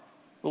mock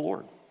the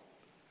Lord.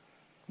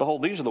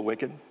 Behold, these are the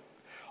wicked.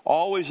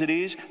 Always at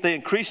ease. They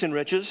increase in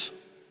riches.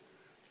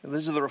 And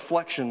these are the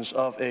reflections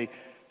of a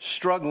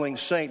struggling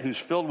saint who's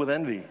filled with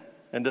envy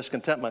and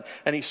discontentment.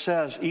 And he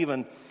says,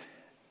 even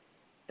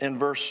in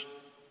verse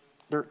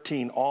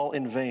 13, all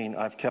in vain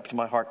I've kept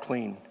my heart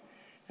clean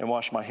and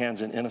washed my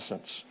hands in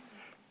innocence.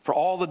 For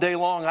all the day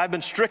long I've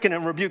been stricken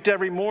and rebuked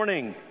every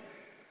morning.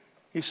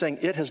 He's saying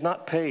it has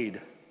not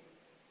paid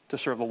to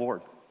serve the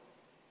Lord.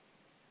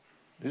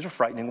 These are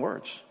frightening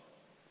words.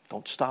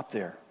 Don't stop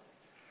there.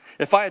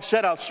 If I had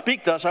said, I'll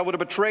speak thus, I would have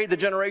betrayed the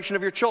generation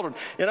of your children.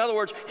 In other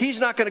words, he's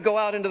not going to go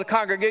out into the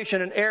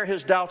congregation and air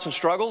his doubts and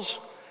struggles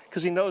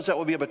because he knows that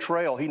would be a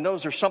betrayal. He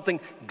knows there's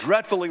something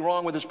dreadfully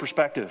wrong with his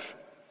perspective.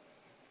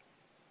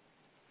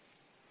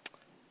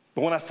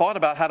 But when I thought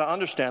about how to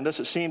understand this,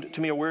 it seemed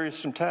to me a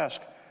wearisome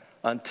task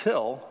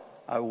until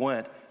I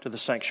went to the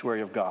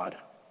sanctuary of God.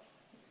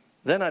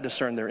 Then I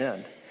discerned their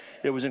end.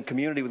 It was in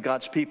community with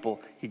God's people,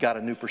 he got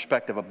a new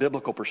perspective, a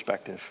biblical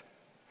perspective.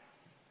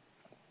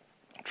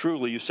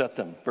 Truly you set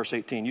them, verse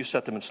 18, you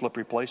set them in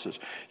slippery places.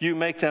 You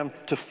make them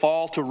to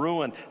fall to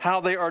ruin. How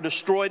they are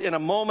destroyed in a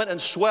moment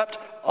and swept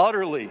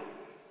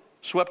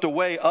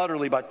away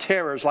utterly by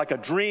terrors, like a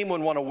dream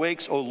when one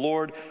awakes. O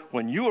Lord,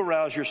 when you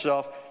arouse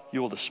yourself,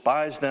 you will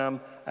despise them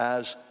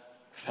as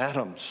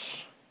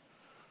phantoms.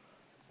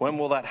 When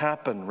will that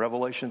happen?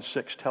 Revelation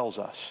 6 tells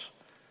us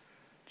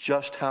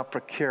just how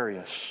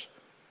precarious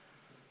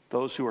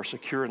those who are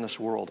secure in this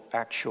world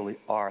actually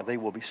are. They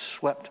will be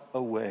swept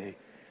away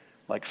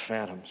like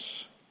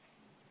phantoms.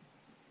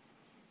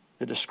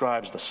 It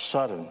describes the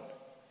sudden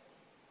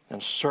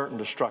and certain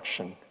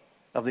destruction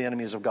of the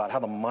enemies of God, how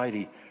the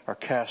mighty are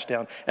cast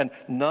down, and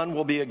none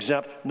will be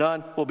exempt,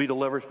 none will be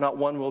delivered, not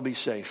one will be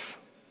safe.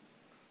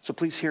 So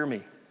please hear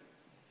me.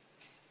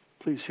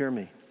 Please hear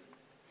me.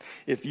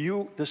 If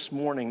you this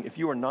morning, if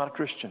you are not a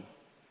Christian,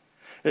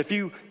 if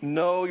you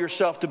know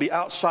yourself to be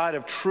outside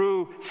of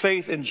true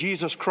faith in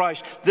Jesus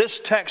Christ,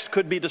 this text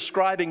could be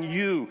describing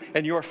you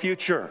and your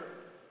future.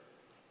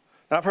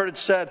 I've heard it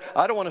said,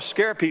 I don't want to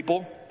scare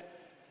people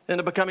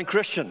into becoming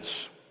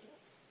Christians.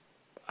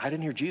 I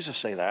didn't hear Jesus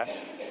say that.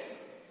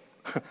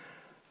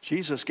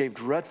 Jesus gave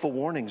dreadful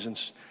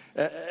warnings.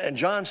 And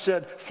John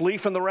said, flee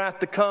from the wrath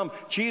to come.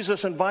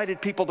 Jesus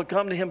invited people to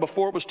come to him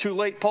before it was too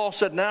late. Paul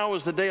said, now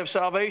is the day of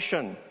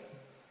salvation.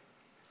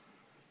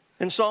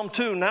 In Psalm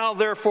 2, now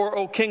therefore,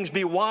 O kings,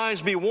 be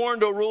wise, be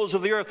warned, O rulers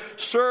of the earth.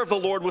 Serve the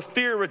Lord with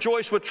fear,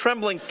 rejoice with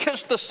trembling.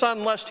 Kiss the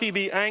Son, lest he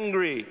be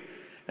angry,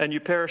 and you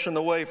perish in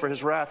the way, for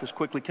his wrath is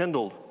quickly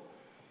kindled.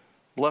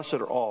 Blessed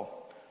are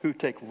all who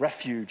take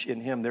refuge in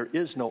him. There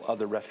is no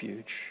other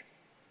refuge.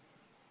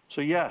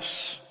 So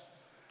yes,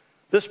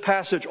 this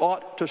passage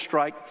ought to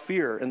strike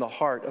fear in the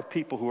heart of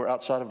people who are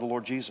outside of the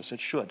Lord Jesus.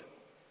 It should.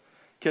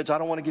 Kids, I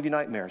don't want to give you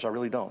nightmares. I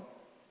really don't.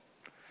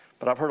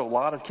 But I've heard a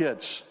lot of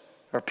kids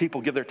or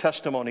people give their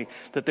testimony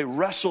that they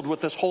wrestled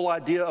with this whole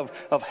idea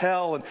of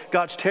hell and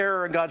God's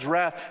terror and God's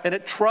wrath, and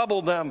it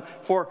troubled them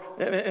for,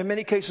 in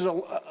many cases,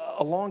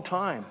 a long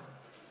time.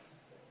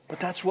 But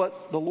that's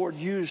what the Lord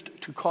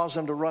used to cause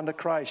them to run to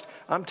Christ.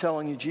 I'm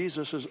telling you,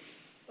 Jesus is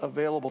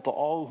available to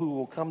all who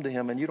will come to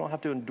him, and you don't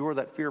have to endure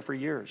that fear for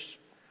years.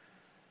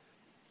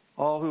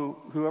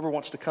 Whoever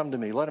wants to come to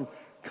me, let him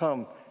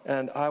come,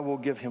 and I will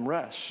give him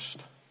rest.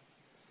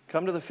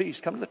 Come to the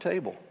feast, come to the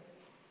table.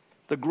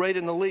 The great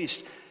and the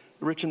least,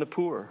 the rich and the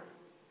poor.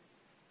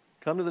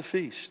 Come to the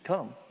feast,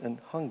 come and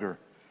hunger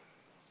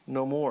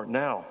no more.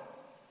 Now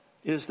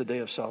is the day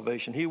of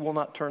salvation. He will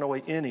not turn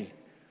away any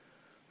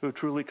who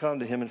truly come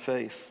to him in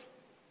faith.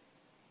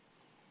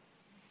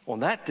 On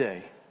that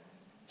day,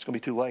 it's going to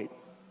be too late.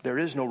 There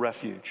is no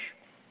refuge.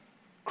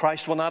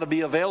 Christ will not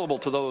be available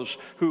to those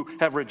who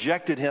have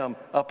rejected him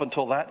up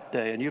until that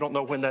day, and you don't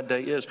know when that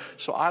day is.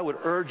 So I would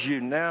urge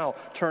you now,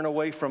 turn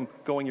away from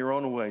going your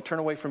own way. Turn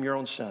away from your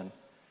own sin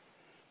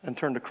and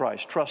turn to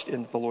Christ. Trust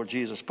in the Lord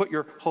Jesus. Put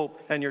your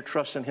hope and your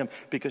trust in him,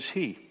 because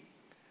he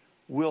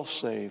will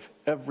save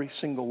every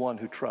single one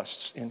who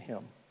trusts in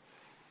him.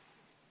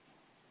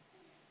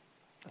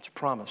 That's a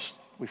promise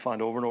we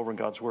find over and over in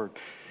God's word.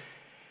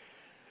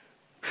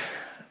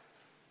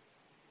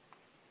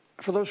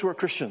 For those who are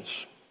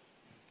Christians,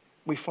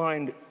 we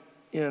find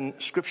in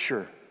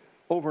Scripture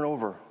over and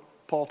over,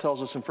 Paul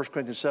tells us in 1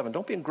 Corinthians 7,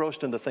 don't be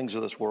engrossed in the things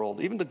of this world,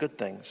 even the good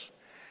things.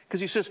 Because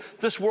he says,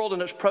 this world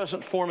in its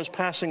present form is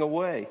passing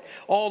away.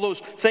 All those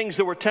things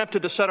that we're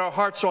tempted to set our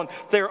hearts on,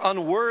 they're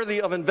unworthy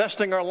of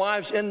investing our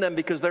lives in them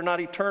because they're not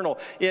eternal.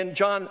 In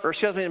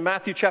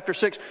Matthew chapter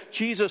 6,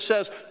 Jesus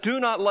says, do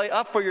not lay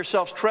up for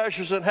yourselves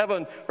treasures in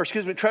heaven,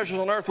 treasures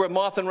on earth where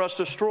moth and rust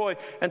destroy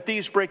and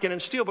thieves break in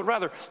and steal, but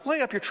rather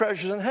lay up your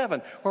treasures in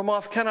heaven where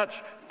moth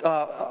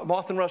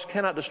and rust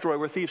cannot destroy,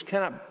 where thieves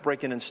cannot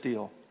break in and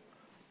steal.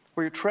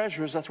 Where your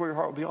treasure is, that's where your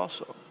heart will be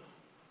also.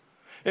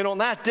 And on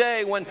that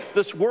day, when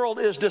this world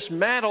is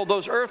dismantled,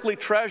 those earthly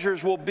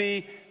treasures will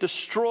be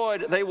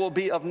destroyed. They will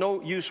be of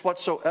no use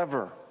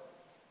whatsoever.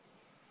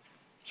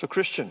 So,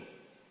 Christian,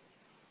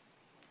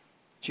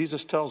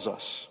 Jesus tells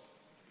us,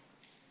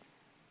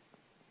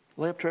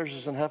 lay up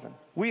treasures in heaven.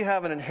 We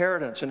have an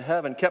inheritance in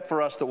heaven kept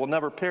for us that will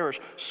never perish,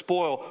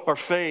 spoil, or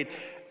fade.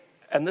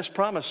 And this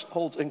promise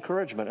holds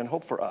encouragement and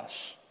hope for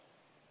us.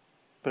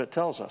 But it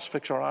tells us,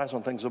 fix our eyes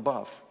on things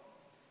above,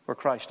 where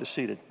Christ is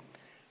seated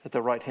at the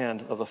right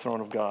hand of the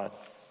throne of God.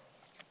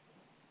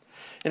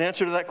 In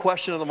answer to that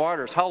question of the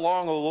martyrs, how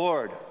long, O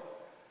Lord?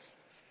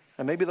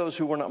 And maybe those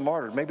who were not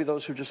martyred, maybe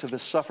those who just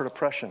have suffered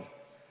oppression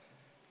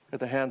at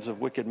the hands of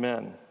wicked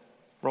men.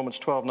 Romans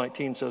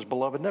 12:19 says,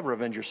 beloved, never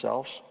avenge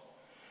yourselves,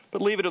 but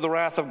leave it to the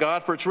wrath of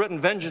God, for it's written,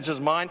 vengeance is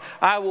mine,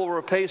 I will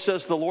repay,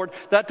 says the Lord.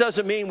 That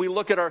doesn't mean we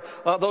look at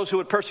those who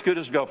would persecute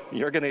us and go,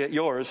 you're going to get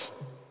yours.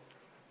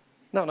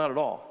 No, not at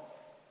all.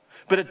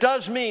 But it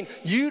does mean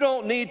you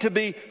don't need to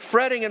be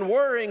fretting and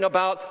worrying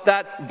about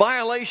that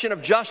violation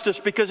of justice,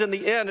 because in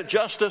the end,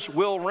 justice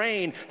will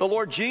reign. The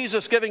Lord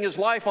Jesus, giving his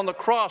life on the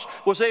cross,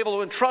 was able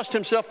to entrust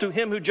himself to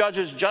him who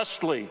judges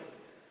justly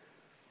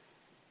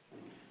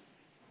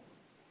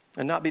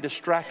and not be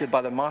distracted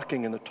by the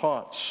mocking and the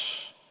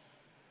taunts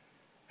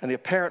and the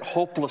apparent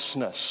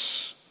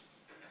hopelessness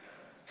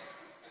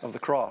of the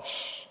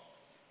cross.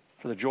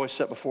 For the joy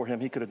set before him,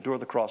 he could endure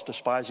the cross,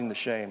 despising the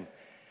shame.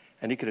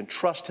 And he could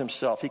entrust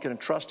himself, he could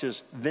entrust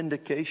his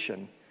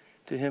vindication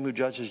to him who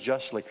judges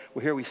justly.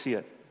 Well, here we see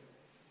it.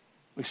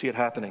 We see it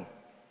happening.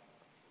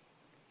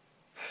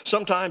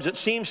 Sometimes it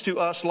seems to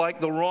us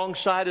like the wrong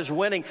side is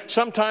winning.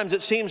 Sometimes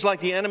it seems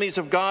like the enemies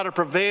of God are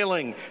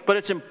prevailing. But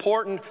it's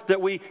important that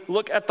we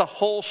look at the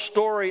whole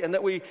story and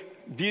that we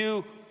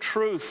view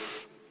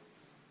truth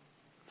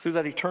through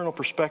that eternal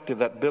perspective,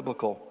 that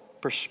biblical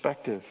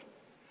perspective.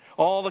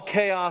 All the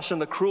chaos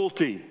and the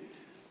cruelty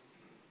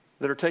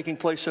that are taking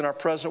place in our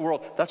present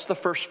world, that's the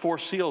first 4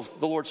 seals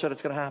the Lord said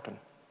it's going to happen.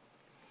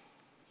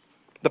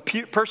 The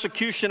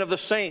persecution of the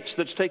saints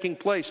that's taking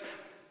place,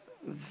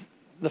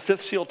 the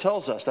 5th seal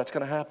tells us that's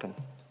going to happen.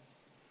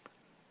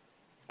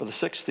 But the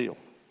 6th seal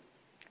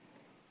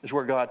is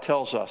where God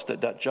tells us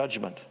that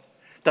judgment,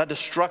 that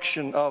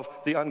destruction of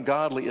the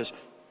ungodly is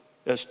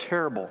as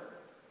terrible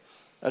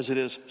as it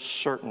is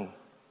certain.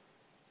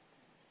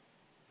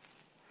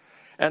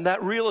 And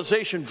that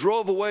realization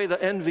drove away the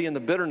envy and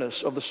the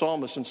bitterness of the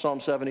psalmist in Psalm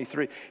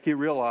 73. He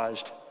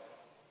realized,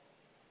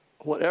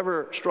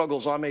 whatever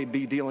struggles I may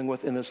be dealing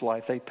with in this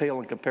life, they pale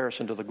in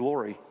comparison to the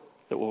glory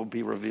that will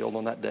be revealed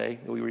on that day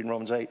that we read in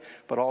Romans 8.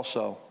 But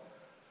also,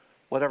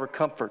 whatever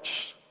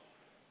comforts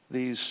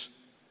these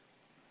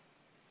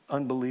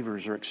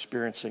unbelievers are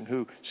experiencing,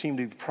 who seem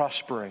to be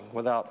prospering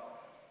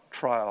without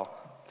trial,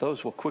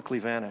 those will quickly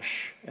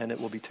vanish, and it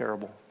will be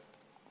terrible.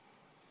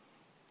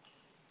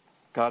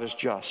 God is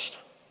just.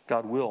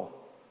 God will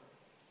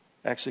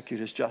execute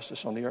his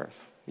justice on the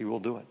earth. He will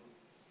do it.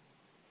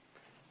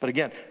 But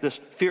again, this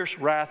fierce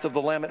wrath of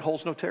the Lamb, it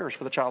holds no terrors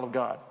for the child of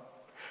God.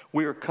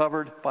 We are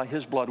covered by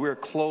his blood. We are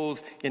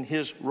clothed in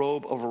his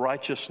robe of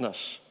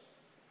righteousness.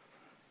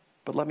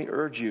 But let me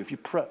urge you, if you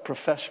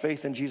profess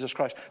faith in Jesus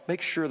Christ,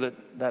 make sure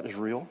that is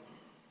real.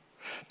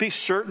 Be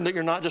certain that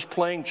you're not just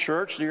playing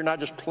church, that you're not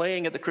just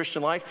playing at the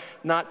Christian life,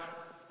 not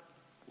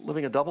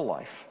living a double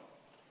life.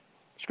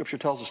 Scripture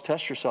tells us,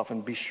 test yourself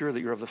and be sure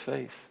that you're of the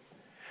faith.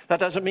 That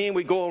doesn't mean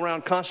we go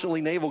around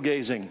constantly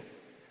navel-gazing,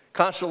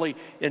 constantly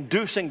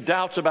inducing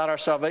doubts about our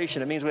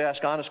salvation. It means we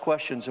ask honest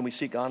questions and we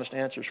seek honest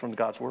answers from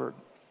God's word.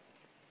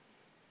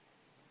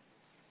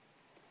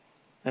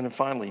 And then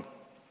finally,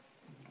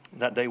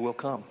 that day will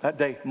come. That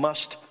day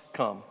must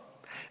come.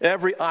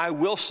 Every eye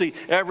will see,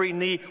 every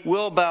knee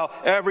will bow,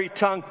 every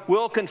tongue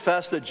will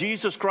confess that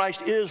Jesus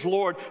Christ is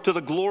Lord, to the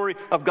glory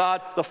of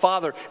God the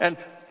Father. And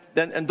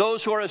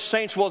those who are his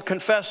saints will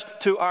confess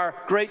to our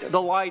great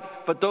delight,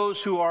 but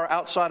those who are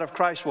outside of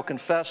Christ will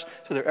confess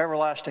to their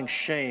everlasting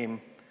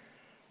shame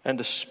and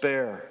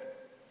despair.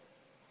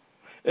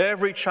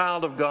 Every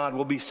child of God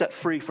will be set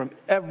free from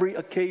every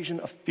occasion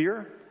of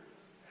fear,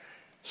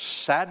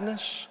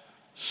 sadness,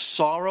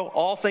 sorrow.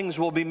 All things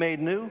will be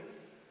made new.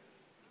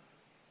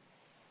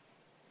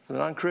 For the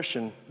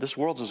non-Christian, this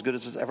world's as good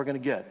as it's ever going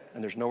to get,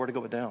 and there's nowhere to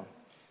go but down.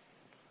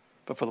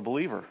 But for the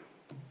believer,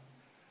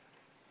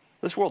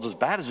 this world's as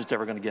bad as it's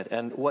ever going to get,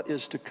 and what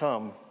is to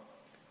come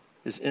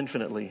is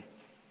infinitely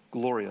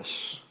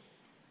glorious.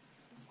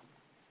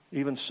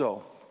 Even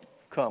so,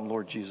 come,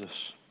 Lord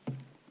Jesus.